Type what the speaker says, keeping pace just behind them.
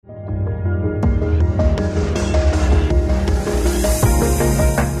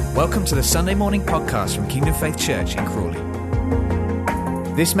Welcome to the Sunday morning podcast from Kingdom Faith Church in Crawley.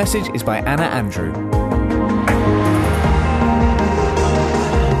 This message is by Anna Andrew.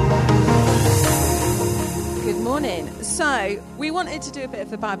 Good morning. So, we wanted to do a bit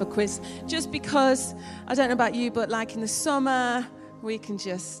of a Bible quiz just because, I don't know about you, but like in the summer, we can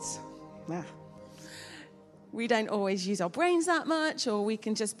just, we don't always use our brains that much, or we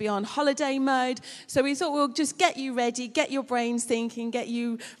can just be on holiday mode. So we thought we'll just get you ready, get your brains thinking, get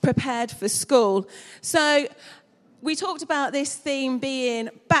you prepared for school. So we talked about this theme being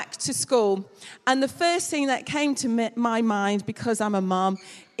back to school. And the first thing that came to my mind, because I'm a mum,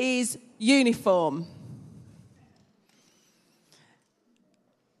 is uniform.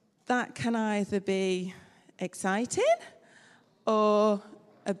 That can either be exciting or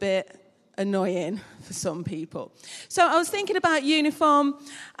a bit annoying for some people. So I was thinking about uniform,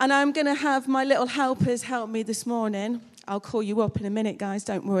 and I'm going to have my little helpers help me this morning. I'll call you up in a minute, guys,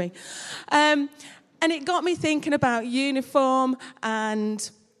 don't worry. And it got me thinking about uniform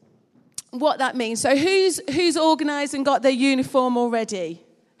and what that means. So who's organised and got their uniform already?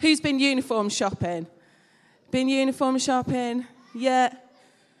 Who's been uniform shopping? Been uniform shopping?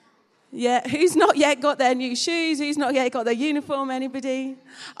 Yeah, who's not yet got their new shoes? Who's not yet got their uniform? Anybody?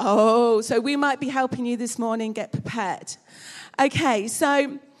 Oh, so we might be helping you this morning get prepared. Okay,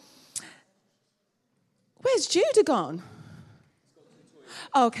 so where's Judah gone?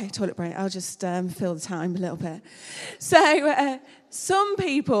 Oh, okay, toilet break. I'll just fill the time a little bit. So some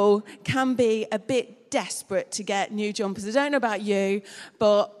people can be a bit desperate to get new jumpers. I don't know about you,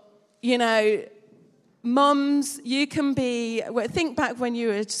 but, you know, mums, you can be, think back when you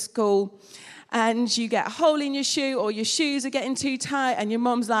were at school and you get a hole in your shoe or your shoes are getting too tight and your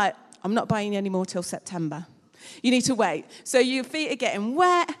mum's like, I'm not buying you any more till September. You need to wait. So your feet are getting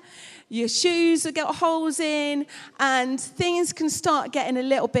wet, your shoes have got holes in, and things can start getting a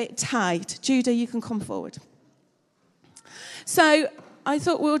little bit tight. Judah, you can come forward. So I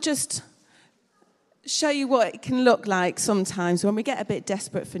thought we'll just show you what it can look like sometimes when we get a bit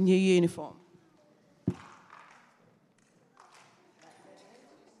desperate for new uniform.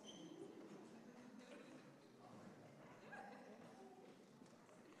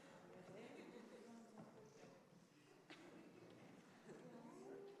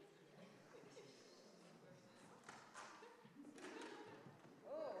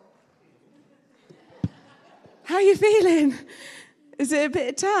 How are you feeling? Is it a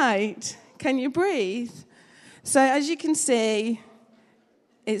bit tight? Can you breathe? So as you can see,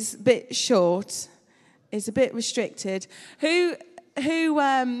 it's a bit short. It's a bit restricted. Who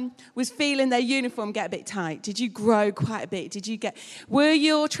was feeling their uniform get a bit tight? Did you grow quite a bit? Were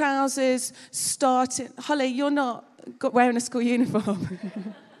your trousers starting? Holly, you're not wearing a school uniform.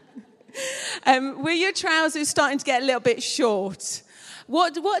 Were your trousers starting to get a little bit short?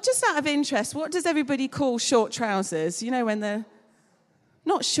 What, just out of interest, what does everybody call short trousers? You know, when they're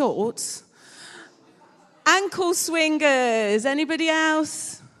not shorts. Ankle swingers. Anybody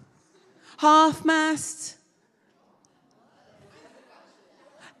else? Half mast.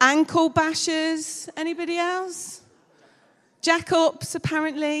 Ankle bashers. Anybody else? Jack-ups,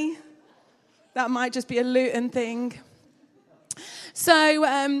 apparently. That might just be a Luton thing. So,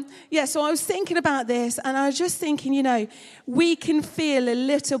 so I was thinking about this, and I was just thinking, you know, we can feel a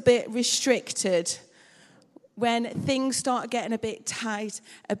little bit restricted when things start getting a bit tight,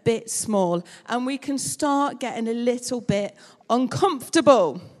 a bit small, and we can start getting a little bit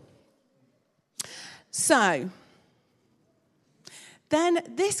uncomfortable. So, then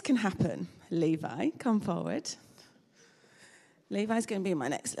this can happen. Levi, come forward. Levi's going to be my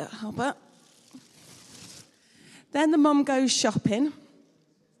next little helper. Then the mum goes shopping.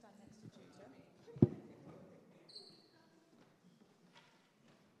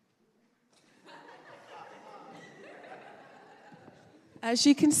 As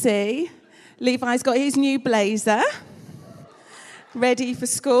you can see, Levi's got his new blazer, ready for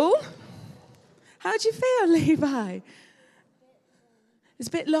school. How do you feel, Levi? It's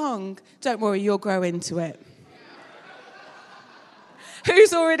a bit long. Don't worry, you'll grow into it.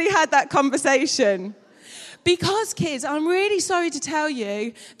 Who's already had that conversation? Because, kids, I'm really sorry to tell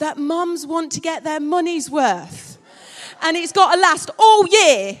you that mums want to get their money's worth. And it's got to last all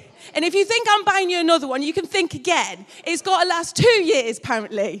year. And if you think I'm buying you another one, you can think again. It's got to last 2 years,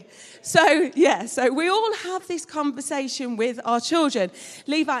 apparently. So we all have this conversation with our children.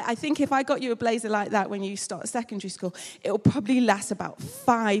 Levi, I think if I got you a blazer like that when you start secondary school, it'll probably last about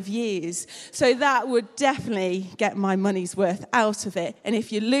 5 years. So that would definitely get my money's worth out of it. And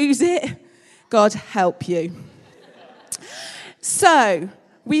if you lose it, God help you. So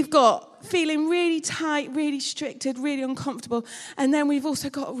we've got feeling really tight, really restricted, really uncomfortable. And then we've also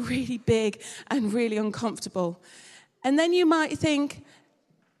got really big and really uncomfortable. And then you might think,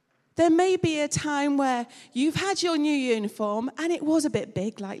 there may be a time where you've had your new uniform and it was a bit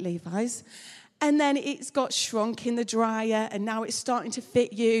big, like Levi's, and then it's got shrunk in the dryer and now it's starting to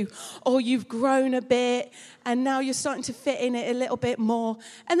fit you, or you've grown a bit and now you're starting to fit in it a little bit more.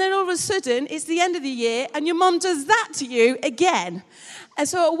 And then all of a sudden, it's the end of the year and your mum does that to you again. And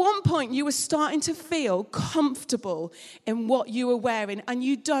so at one point, you were starting to feel comfortable in what you were wearing and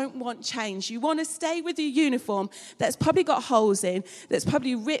you don't want change. You want to stay with your uniform that's probably got holes in, that's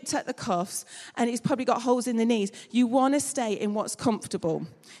probably ripped at the cuffs, and it's probably got holes in the knees. You want to stay in what's comfortable.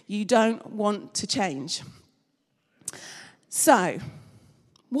 You don't want to change. So,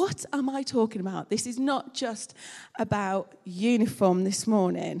 what am I talking about? This is not just about uniform this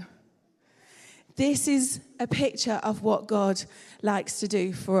morning. This is a picture of what God likes to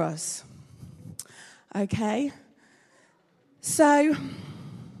do for us. Okay? So,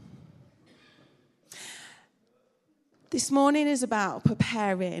 this morning is about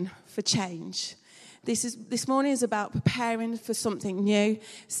preparing for change. This morning is about preparing for something new,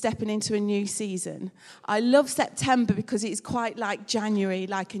 stepping into a new season. I love September because it's quite like January,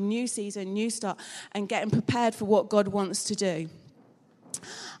 like a new season, new start, and getting prepared for what God wants to do.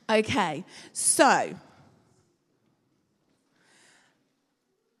 Okay, so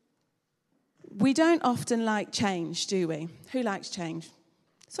we don't often like change, do we? Who likes change?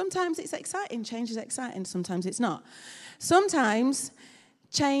 Sometimes it's exciting. Change is exciting. Sometimes it's not. Sometimes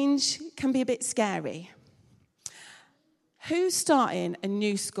change can be a bit scary. Who's starting a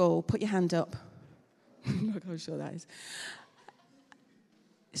new school? Put your hand up. Look how sure that is.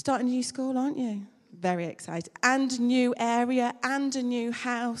 Starting a new school, aren't you? Very excited. And a new area, and a new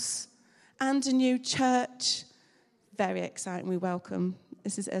house, and a new church. Very exciting. We welcome.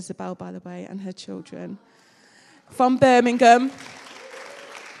 This is Isabel, by the way, and her children from Birmingham.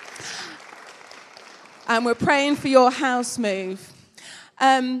 And we're praying for your house move.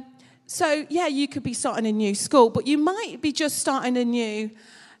 So, yeah, you could be starting a new school, but you might be just starting a new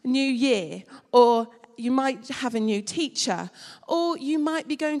year, or you might have a new teacher, or you might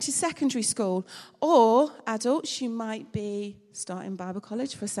be going to secondary school, or adults, you might be starting Bible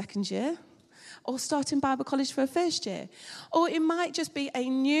college for a second year, or starting Bible college for a first year, or it might just be a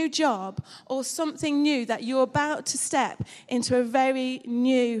new job or something new that you're about to step into a very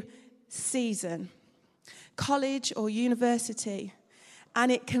new season, college or university, and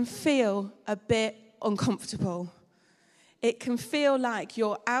it can feel a bit uncomfortable. It can feel like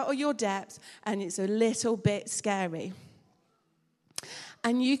you're out of your depth and it's a little bit scary.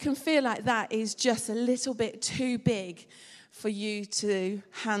 And you can feel like that is just a little bit too big for you to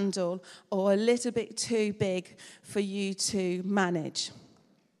handle, or a little bit too big for you to manage.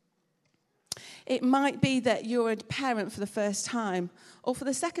 It might be that you're a parent for the first time, or for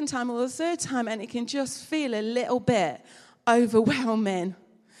the second time, or the third time, and it can just feel a little bit overwhelming.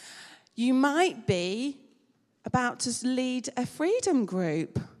 You might be about to lead a freedom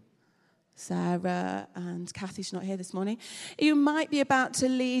group. Sarah and Kathy's not here this morning. You might be about to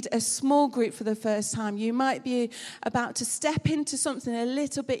lead a small group for the first time. You might be about to step into something a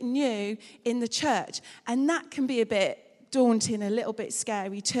little bit new in the church. And that can be a bit daunting, a little bit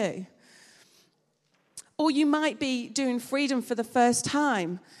scary too. Or you might be doing freedom for the first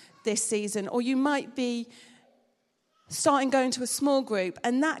time this season. Or you might be starting going to a small group,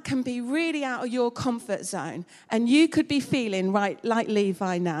 and that can be really out of your comfort zone. And you could be feeling right like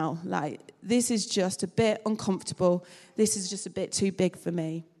Levi now, like this is just a bit uncomfortable. This is just a bit too big for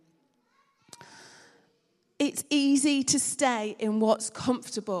me. It's easy to stay in what's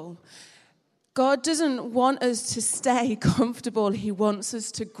comfortable. God doesn't want us to stay comfortable. He wants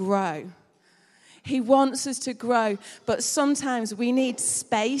us to grow. He wants us to grow, but sometimes we need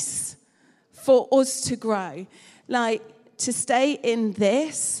space for us to grow. Like, to stay in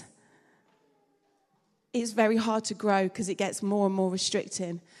this is very hard to grow because it gets more and more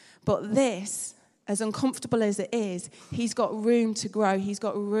restricting. But this, as uncomfortable as it is, he's got room to grow. He's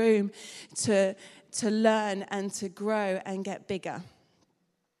got room to learn and to grow and get bigger.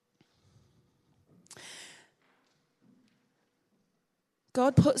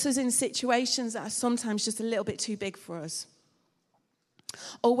 God puts us in situations that are sometimes just a little bit too big for us,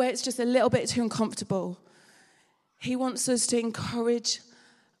 or where it's just a little bit too uncomfortable. He wants us to encourage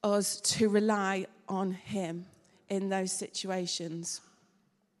us to rely on him in those situations.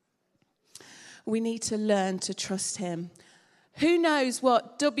 We need to learn to trust him. Who knows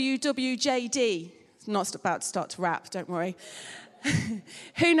what WWJD? It's not about to start to rap, don't worry.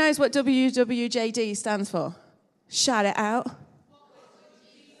 Who knows what WWJD stands for? Shout it out.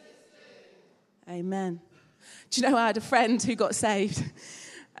 Amen. Do you know, I had a friend who got saved.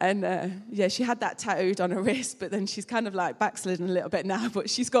 And she had that tattooed on her wrist, but then she's kind of like backslidden a little bit now, but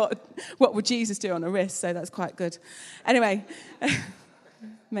she's got what would Jesus do on her wrist, so that's quite good. Anyway,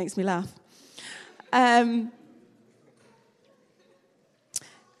 makes me laugh.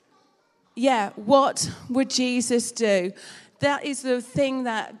 What would Jesus do? That is the thing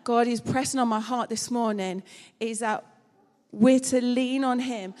that God is pressing on my heart this morning, is that we're to lean on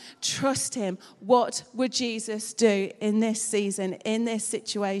him, trust him. What would Jesus do in this season, in this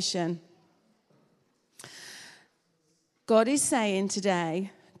situation? God is saying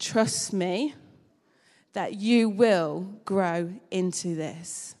today, trust me, that you will grow into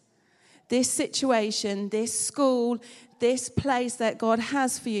this. This situation, this school, this place that God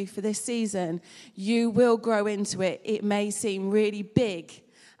has for you for this season, you will grow into it. It may seem really big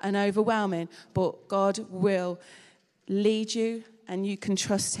and overwhelming, but God will lead you, and you can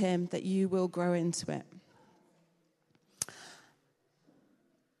trust him that you will grow into it.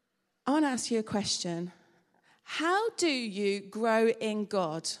 I want to ask you a question. How do you grow in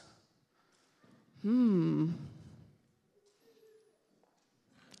God?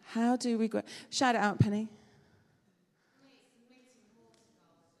 How do we grow? Shout it out, Penny.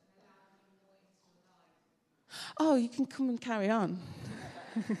 Oh, you can come and carry on.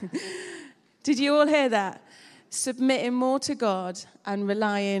 Did you all hear that? Submitting more to God and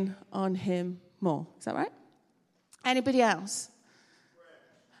relying on him more. Is that right? Anybody else?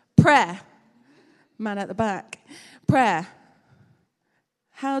 Prayer. Man at the back. Prayer.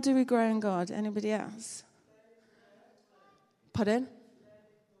 How do we grow in God? Anybody else? Pardon?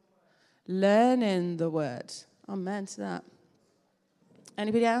 Learning the word. Amen to that.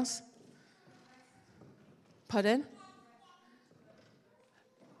 Anybody else? Pardon?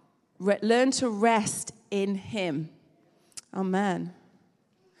 Learn to rest in him. Amen.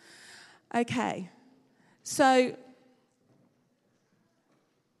 Okay. So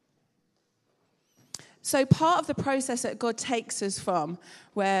part of the process that God takes us from,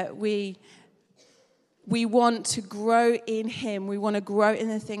 where we want to grow in him, we want to grow in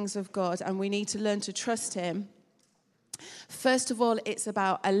the things of God, and we need to learn to trust him. First of all, it's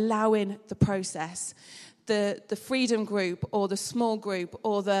about allowing the process. The freedom group or the small group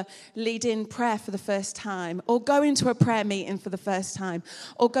or the lead-in prayer for the first time, or going to a prayer meeting for the first time,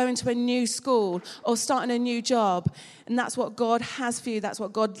 or going to a new school or starting a new job. And that's what God has for you. That's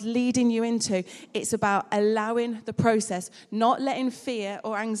what God's leading you into. It's about allowing the process, not letting fear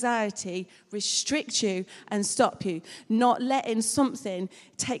or anxiety restrict you and stop you, not letting something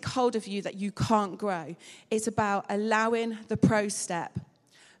take hold of you that you can't grow. It's about allowing the step.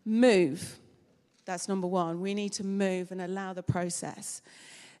 Move. That's number one. We need to move and allow the process.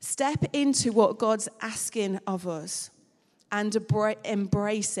 Step into what God's asking of us and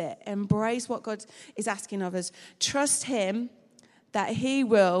embrace it. Embrace what God is asking of us. Trust him that he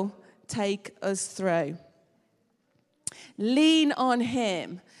will take us through. Lean on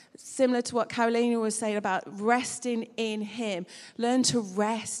him. Similar to what Carolina was saying about resting in him. Learn to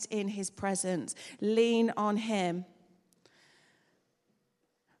rest in his presence. Lean on him.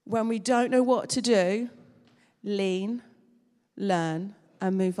 When we don't know what to do, lean, learn,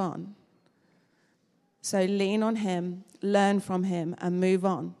 and move on. So lean on him, learn from him, and move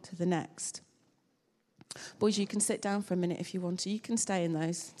on to the next. Boys, you can sit down for a minute if you want to. You can stay in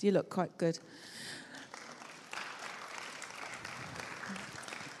those. You look quite good.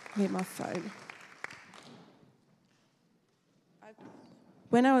 Need my phone.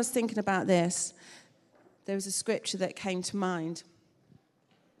 When I was thinking about this, there was a scripture that came to mind.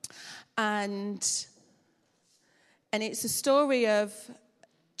 And it's a story of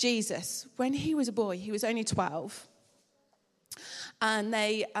Jesus. When he was a boy, he was only 12. And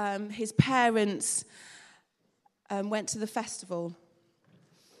his parents went to the festival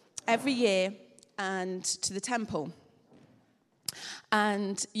every year and to the temple.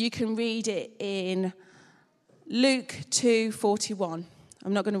 And you can read it in Luke 2:41.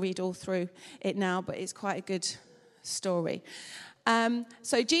 I'm not going to read all through it now, but it's quite a good story.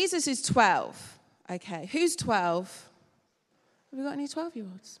 So Jesus is 12. Okay, who's 12? Have we got any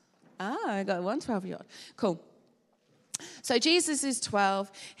 12-year-olds? I got one 12-year-old. Cool. So Jesus is 12.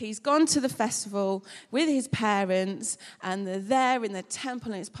 He's gone to the festival with his parents, and they're there in the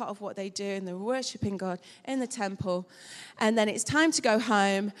temple, and it's part of what they do, and they're worshiping God in the temple. And then it's time to go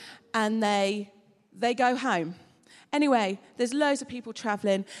home, and they go home. Anyway, there's loads of people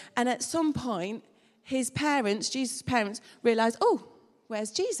traveling, and at some point, his parents, Jesus' parents, realize, oh,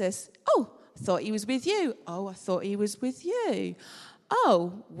 where's Jesus? Oh, I thought he was with you. Oh, I thought he was with you.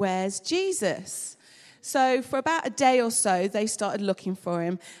 Oh, where's Jesus? So for about a day or so, they started looking for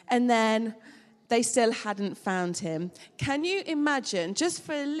him. And then they still hadn't found him. Can you imagine, just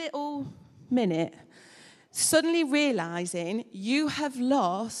for a little minute, suddenly realizing you have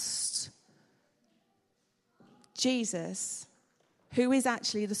lost Jesus, who is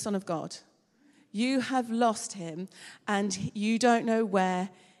actually the Son of God? You have lost him, and you don't know where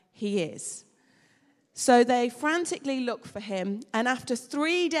he is. So they frantically look for him, and after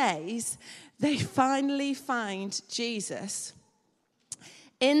 3 days, they finally find Jesus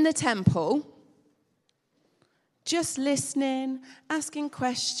in the temple, just listening, asking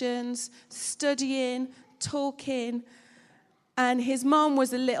questions, studying, talking. And his mom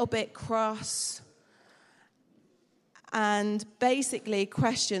was a little bit cross and basically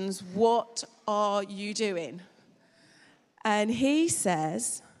questions, "What are you doing?" And he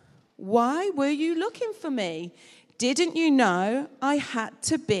says, "Why were you looking for me? Didn't you know I had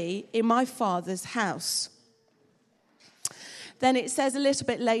to be in my Father's house?" Then it says a little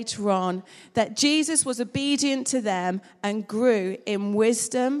bit later on that Jesus was obedient to them and grew in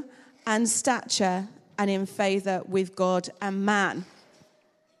wisdom and stature and in favor with God and man.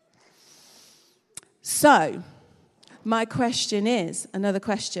 So, my question is, another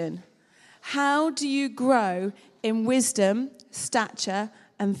question, how do you grow in wisdom, stature,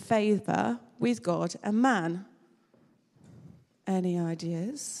 and favor with God and man? Any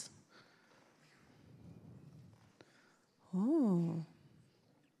ideas? Oh.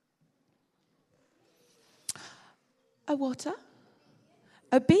 A what?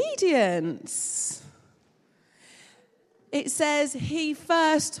 Obedience. It says he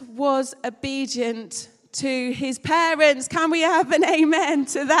first was obedient to his parents. Can we have an amen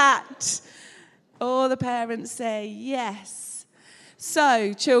to that? All the parents say yes.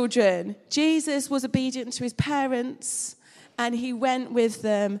 So, children, Jesus was obedient to his parents, and he went with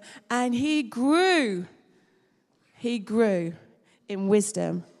them, and he grew. He grew in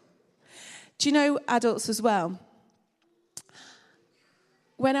wisdom. Do you know, adults as well?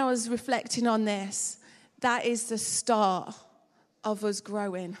 When I was reflecting on this, that is the start of us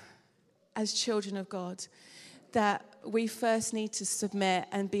growing as children of God. That we first need to submit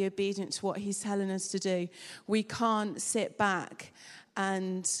and be obedient to what he's telling us to do. We can't sit back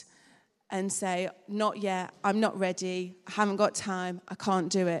and say, "Not yet, I'm not ready, I haven't got time, I can't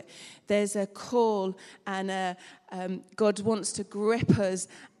do it." There's a call, and God wants to grip us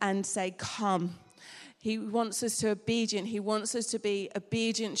and say, "Come." He wants us to be obedient. He wants us to be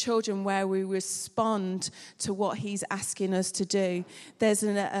obedient children where we respond to what he's asking us to do. There's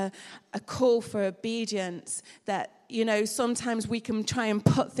a call for obedience that, you know, sometimes we can try and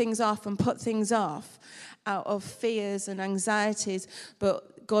put things off out of fears and anxieties,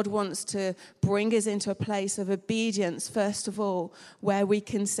 but God wants to bring us into a place of obedience, first of all, where we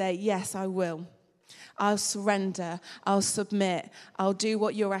can say, "Yes, I will. I'll surrender. I'll submit. I'll do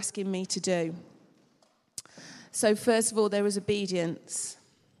what you're asking me to do." So first of all, there was obedience.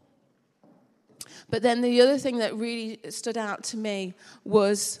 But then the other thing that really stood out to me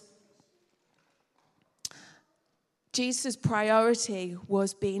was Jesus' priority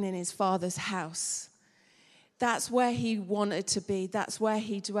was being in his Father's house. That's where he wanted to be. That's where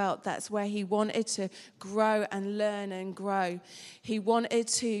he dwelt. That's where he wanted to grow and learn and grow. He wanted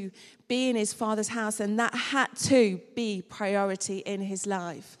to be in his Father's house, and that had to be priority in his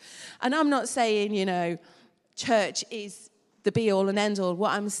life. And I'm not saying, you know, church is the be-all and end-all.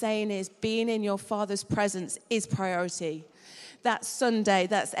 What I'm saying is being in your Father's presence is priority. That's Sunday.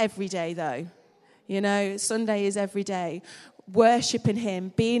 That's every day, though. You know, Sunday is every day. Worshipping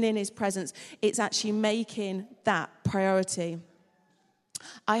him, being in his presence, it's actually making that priority.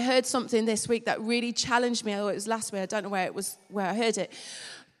 I heard something this week that really challenged me. Oh, it was last week. I don't know where it was, where I heard it.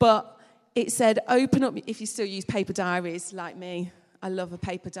 But it said, open up, if you still use paper diaries like me. I love a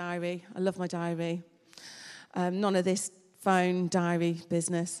paper diary. I love my diary. None of this phone diary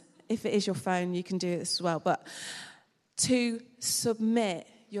business. If it is your phone, you can do it as well. But to submit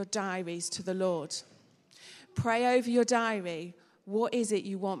your diaries to the Lord. Pray over your diary. What is it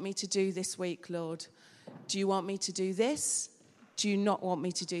you want me to do this week, Lord? Do you want me to do this? Do you not want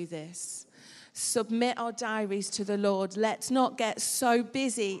me to do this? Submit our diaries to the Lord. Let's not get so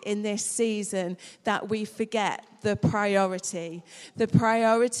busy in this season that we forget the priority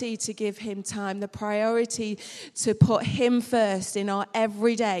to give him time, the priority to put him first in our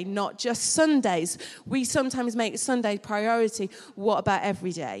everyday, not just Sundays. We sometimes make Sunday priority. What about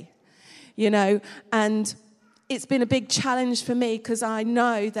every day? You know, and it's been a big challenge for me because I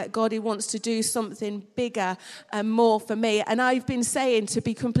know that God, he wants to do something bigger and more for me. And I've been saying, to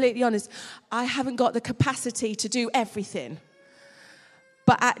be completely honest, I haven't got the capacity to do everything.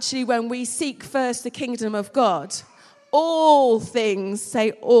 But actually, when we seek first the kingdom of God, all things,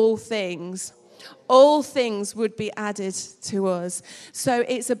 say all things, all things would be added to us. So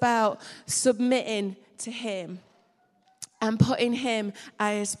it's about submitting to him and putting him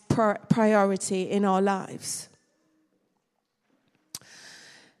as priority in our lives.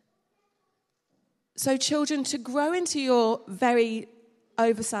 So children, to grow into your very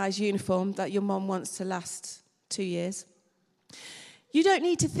oversized uniform that your mom wants to last 2 years, you don't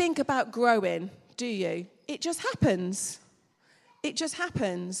need to think about growing, do you? It just happens. It just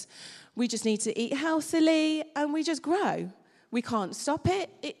happens. We just need to eat healthily and we just grow. We can't stop it.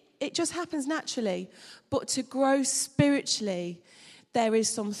 It just happens naturally. But to grow spiritually, there is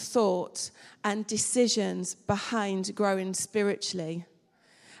some thought and decisions behind growing spiritually.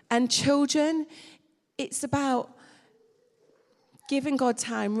 And children, it's about giving God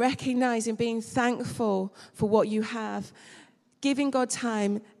time, recognizing, being thankful for what you have, giving God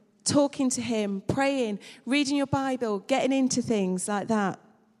time, talking to him, praying, reading your Bible, getting into things like that,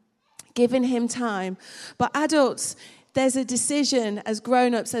 giving him time. But adults, there's a decision as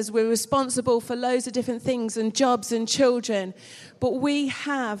grown-ups, as we're responsible for loads of different things and jobs and children. But we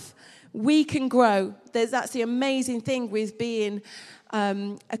can grow. That's the amazing thing with being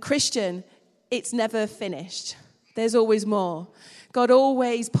a Christian. It's never finished. There's always more. God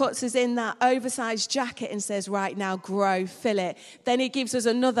always puts us in that oversized jacket and says, right now, grow, fill it. Then he gives us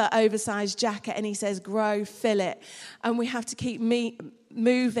another oversized jacket and he says, grow, fill it. And we have to keep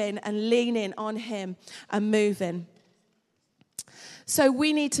moving and leaning on him and moving. So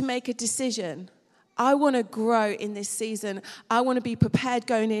we need to make a decision. I want to grow in this season. I want to be prepared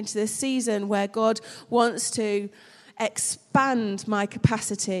going into this season where God wants to expand my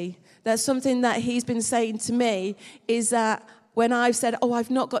capacity. That's something that he's been saying to me, is that when I've said, I've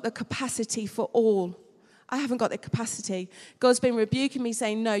not got the capacity for all. I haven't got the capacity. God's been rebuking me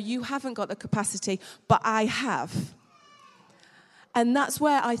saying, no, you haven't got the capacity, but I have. And that's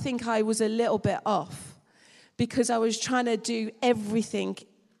where I think I was a little bit off, because I was trying to do everything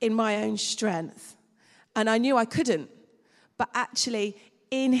in my own strength. And I knew I couldn't. But actually,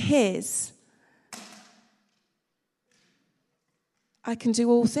 in his, I can do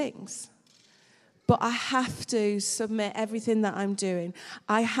all things. But I have to submit everything that I'm doing.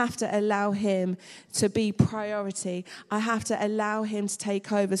 I have to allow him to be priority. I have to allow him to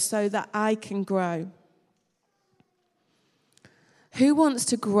take over so that I can grow. Who wants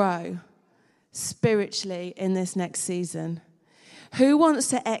to grow spiritually in this next season? Who wants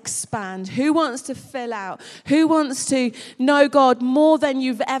to expand? Who wants to fill out? Who wants to know God more than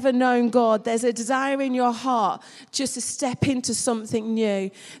you've ever known God? There's a desire in your heart just to step into something new.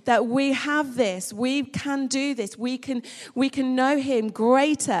 That we have this. We can do this. We can know him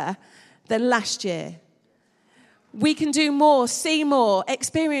greater than last year. We can do more, see more,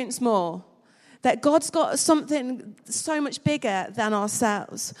 experience more. That God's got something so much bigger than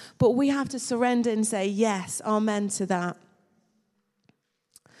ourselves. But we have to surrender and say, yes, amen to that.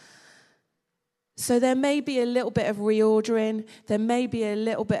 So there may be a little bit of reordering. There may be a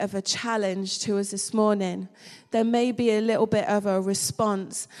little bit of a challenge to us this morning. There may be a little bit of a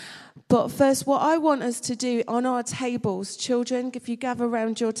response. But first, what I want us to do on our tables, children, if you gather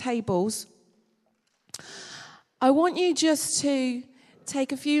around your tables, I want you just to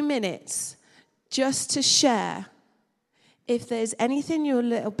take a few minutes just to share if there's anything you're a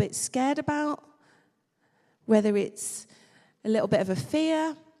little bit scared about, whether it's a little bit of a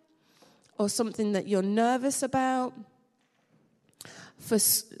fear, or something that you're nervous about for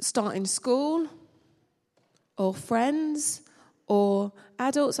starting school, or friends, or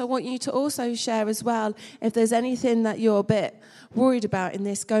adults. I want you to also share as well if there's anything that you're a bit worried about in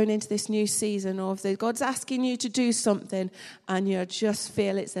this, going into this new season, or if God's asking you to do something and you just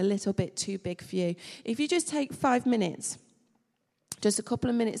feel it's a little bit too big for you. If you just take 5 minutes, just a couple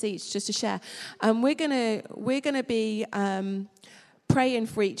of minutes each, just to share, and we're gonna be praying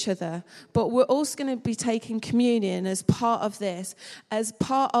for each other, but we're also going to be taking communion as part of this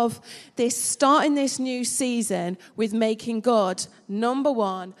starting this new season with making God number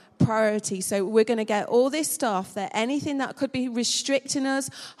one priority. So we're going to get all this stuff, that anything that could be restricting us,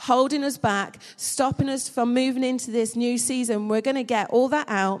 holding us back, stopping us from moving into this new season, we're going to get all that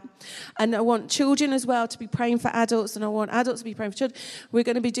out. And I want children as well to be praying for adults, and I want adults to be praying for children. We're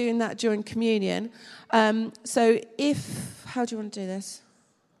going to be doing that during communion. How do you want to do this?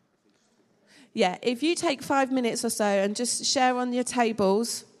 Yeah, if you take 5 minutes or so and just share on your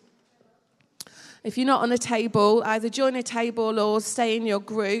tables. If you're not on a table, either join a table or stay in your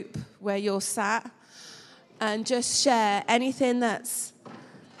group where you're sat and just share anything that's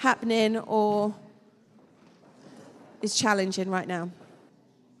happening or is challenging right now.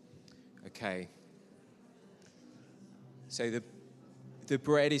 Okay. So the the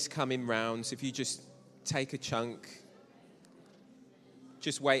bread is coming round. So if you just take a chunk,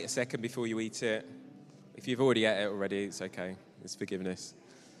 just wait a second before you eat it. If you've already ate it already, it's okay. It's forgiveness.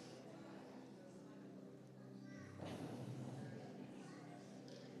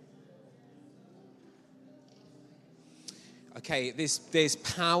 Okay, there's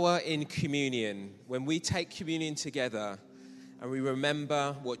power in communion. When we take communion together and we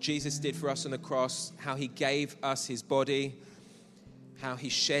remember what Jesus did for us on the cross, how he gave us his body, how he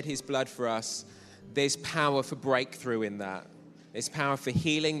shed his blood for us, there's power for breakthrough in that. There's power for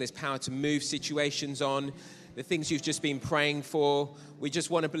healing. There's power to move situations on. The things you've just been praying for. We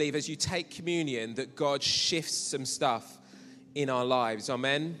just want to believe as you take communion that God shifts some stuff in our lives.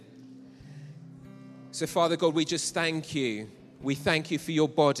 Amen. So, Father God, we just thank you. We thank you for your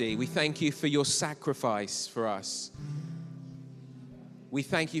body. We thank you for your sacrifice for us. We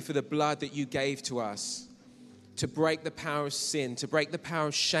thank you for the blood that you gave to us to break the power of sin, to break the power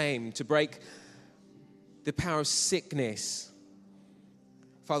of shame, to break the power of sickness.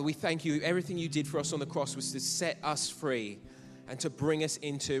 Father, we thank you. Everything you did for us on the cross was to set us free and to bring us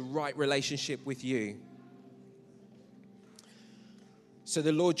into right relationship with you. So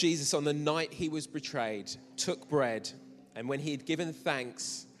the Lord Jesus, on the night he was betrayed, took bread, and when he had given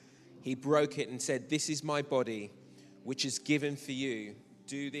thanks, he broke it and said, "This is my body, which is given for you.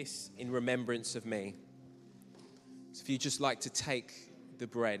 Do this in remembrance of me." So if you just like to take the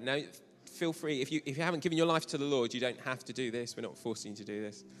bread. Now, feel free. If you haven't given your life to the Lord, you don't have to do this. We're not forcing you to do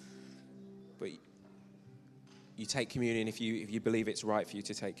this. But you take communion if you believe it's right for you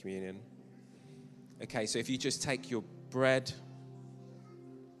to take communion. Okay, so if you just take your bread.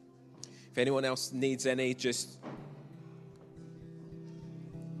 If anyone else needs any, just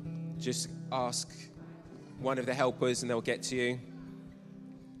ask one of the helpers and they'll get to you.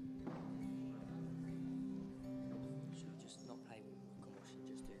 Should I just not play with Gosh and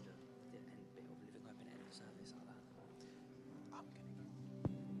just do the end bit of living hope and end the service like that?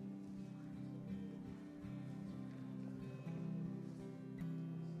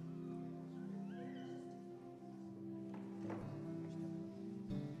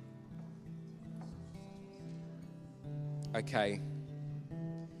 Okay.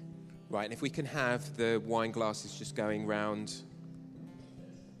 Right, and if we can have the wine glasses just going round.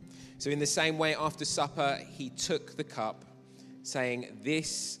 So in the same way, after supper, he took the cup, saying,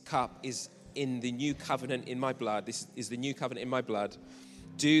 "This cup is in the new covenant in my blood. This is the new covenant in my blood.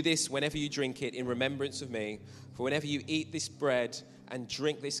 Do this whenever you drink it in remembrance of me. For whenever you eat this bread and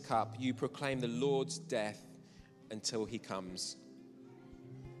drink this cup, you proclaim the Lord's death until he comes."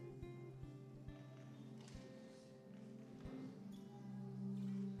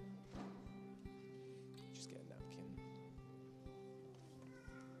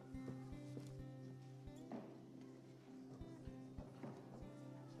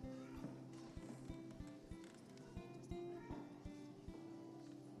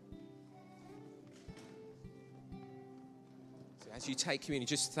 As you take communion,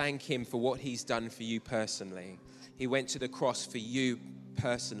 just thank him for what he's done for you personally. He went to the cross for you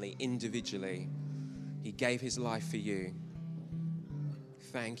personally, individually. He gave his life for you.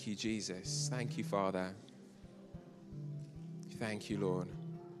 Thank you, Jesus. Thank you, Father. Thank you, Lord.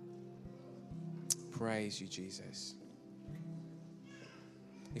 Praise you, Jesus.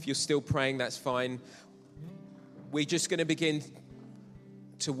 If you're still praying, that's fine. We're just going to begin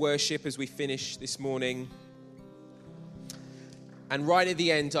to worship as we finish this morning. And right at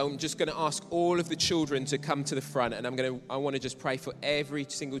the end, I'm just going to ask all of the children to come to the front, and I want to just pray for every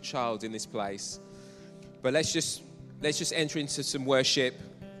single child in this place. But let's just enter into some worship,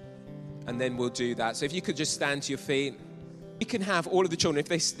 and then we'll do that. So if you could just stand to your feet. You can have all of the children,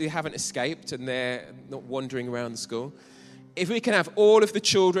 if they haven't escaped and they're not wandering around the school. If we can have all of the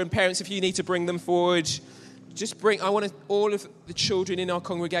children, parents, if you need to bring them forward, I want all of the children in our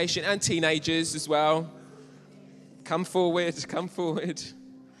congregation and teenagers as well. Come forward, come forward.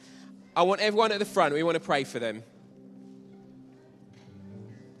 I want everyone at the front. We want to pray for them.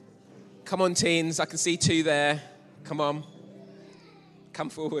 Come on, teens. I can see 2 there. Come on. Come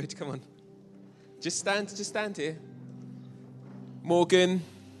forward. Come on. Just stand here. Morgan.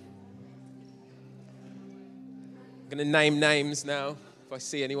 I'm going to name names now if I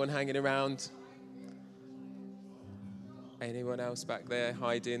see anyone hanging around. Anyone else back there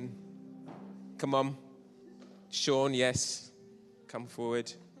hiding? Come on. Sean, yes. Come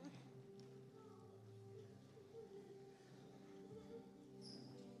forward.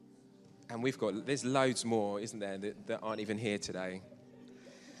 And there's loads more, isn't there, that aren't even here today.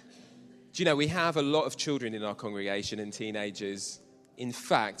 Do you know, we have a lot of children in our congregation and teenagers. In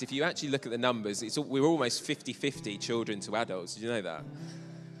fact, if you actually look at the numbers, we're almost 50-50 children to adults. Did you know that?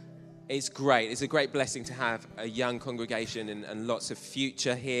 It's great. It's a great blessing to have a young congregation and lots of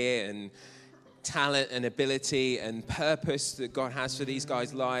future here and talent and ability and purpose that God has for these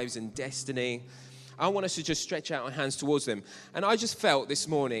guys' lives and destiny. I want us to just stretch out our hands towards them. And I just felt this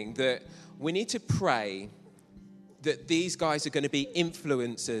morning that we need to pray that these guys are going to be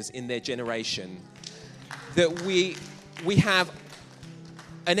influencers in their generation. That we have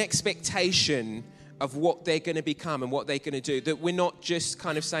an expectation of what they're going to become and what they're going to do. That we're not just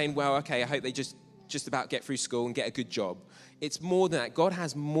kind of saying, well, okay, I hope they just about get through school and get a good job. It's more than that. God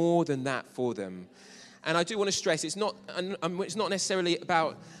has more than that for them. And I do want to stress, it's not necessarily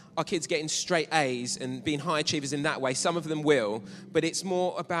about our kids getting straight A's and being high achievers in that way. Some of them will. But it's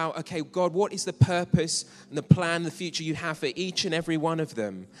more about, okay, God, what is the purpose and the plan, the future you have for each and every one of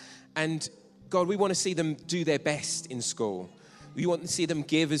them? And God, we want to see them do their best in school. We want to see them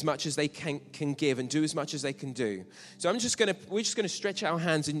give as much as they can give and do as much as they can do. So we're just going to stretch our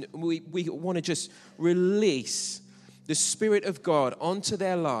hands, and we want to just release the Spirit of God onto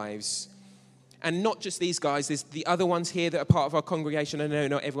their lives. And not just these guys, there's the other ones here that are part of our congregation. I know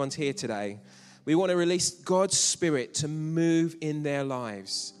not everyone's here today. We want to release God's Spirit to move in their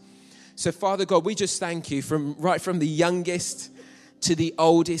lives. So Father God, we just thank you from the youngest to the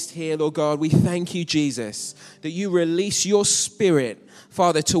oldest here, Lord God. We thank you, Jesus, that you release your Spirit,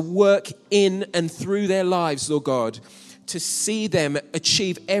 Father, to work in and through their lives, Lord God, to see them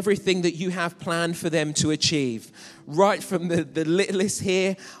achieve everything that you have planned for them to achieve, right from the littlest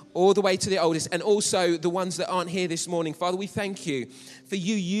here all the way to the oldest, and also the ones that aren't here this morning. Father, we thank you for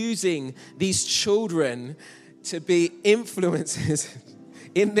you using these children to be influencers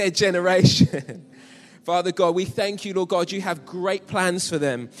in their generation. Father God, we thank you, Lord God, you have great plans for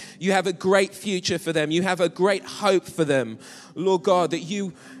them. You have a great future for them. You have a great hope for them. Lord God, that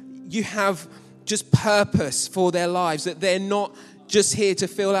you have just purpose for their lives, that they're not just here to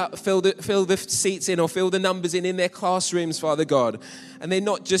fill the seats in or fill the numbers in their classrooms, Father God. And they're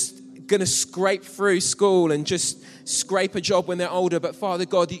not just going to scrape through school and just scrape a job when they're older, but Father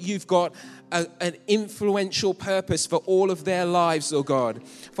God, that you've got an influential purpose for all of their lives, Lord God.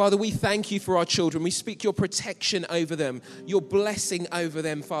 Father, we thank you for our children. We speak your protection over them, your blessing over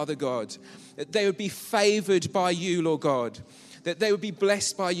them, Father God. That they would be favored by you, Lord God. That they would be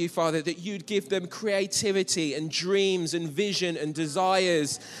blessed by you, Father, that you'd give them creativity and dreams and vision and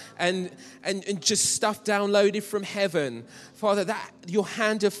desires and just stuff downloaded from heaven. Father, that your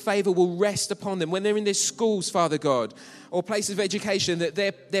hand of favor will rest upon them when they're in their schools, Father God, or places of education, that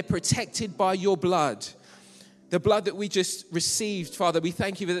they're protected by your blood. The blood that we just received, Father, we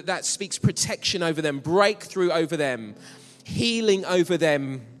thank you that speaks protection over them, breakthrough over them, healing over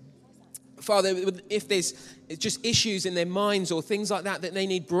them. Father, if there's just issues in their minds or things like that they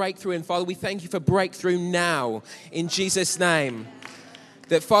need breakthrough in, Father, we thank you for breakthrough now in Jesus' name.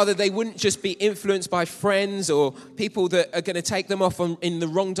 That, Father, they wouldn't just be influenced by friends or people that are going to take them off in the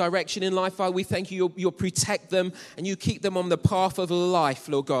wrong direction in life. Father, we thank you, you'll protect them and you keep them on the path of life,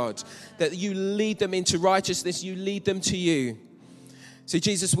 Lord God. That you lead them into righteousness, you lead them to you. So,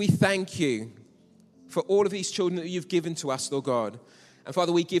 Jesus, we thank you for all of these children that you've given to us, Lord God. And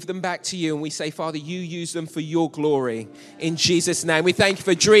Father, we give them back to you and we say, Father, you use them for your glory in Jesus' name. We thank you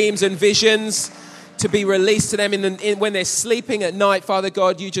for dreams and visions to be released to them when they're sleeping at night. Father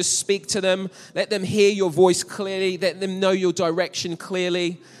God, you just speak to them. Let them hear your voice clearly. Let them know your direction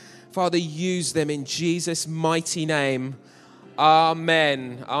clearly. Father, use them in Jesus' mighty name.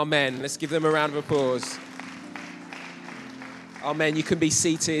 Amen. Amen. Let's give them a round of applause. Amen. You can be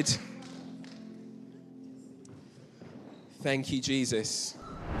seated. Thank you, Jesus.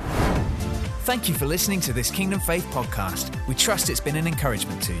 Thank you for listening to this Kingdom Faith podcast. We trust it's been an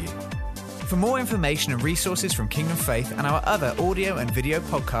encouragement to you. For more information and resources from Kingdom Faith and our other audio and video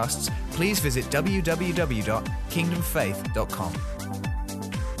podcasts, please visit www.kingdomfaith.com.